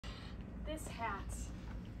This hat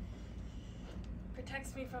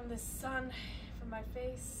protects me from the sun, from my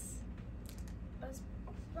face. It's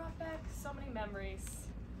brought back so many memories.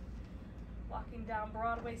 Walking down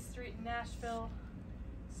Broadway Street in Nashville,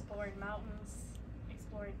 exploring mountains,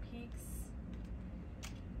 exploring peaks,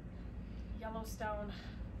 Yellowstone.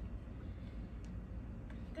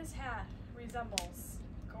 This hat resembles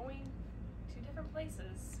going to different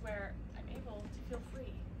places where I'm able to feel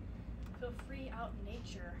free out in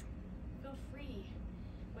nature, feel free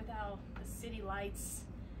without the city lights,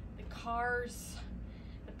 the cars,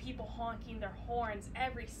 the people honking their horns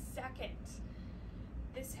every second.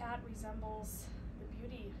 This hat resembles the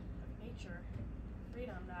beauty of nature,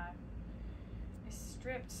 freedom that is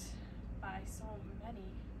stripped by so many.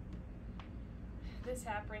 This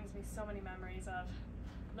hat brings me so many memories of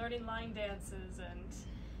learning line dances and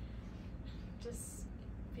just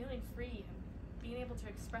feeling free and being able to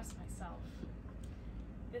express myself.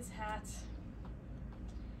 This hat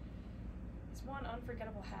is one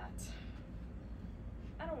unforgettable hat.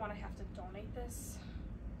 I don't want to have to donate this.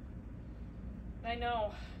 I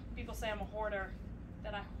know people say I'm a hoarder,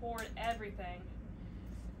 that I hoard everything,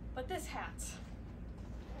 but this hat,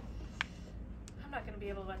 I'm not going to be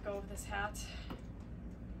able to let go of this hat.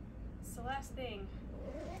 It's the last thing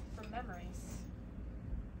for memories.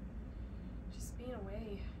 Just being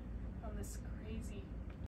away from this crazy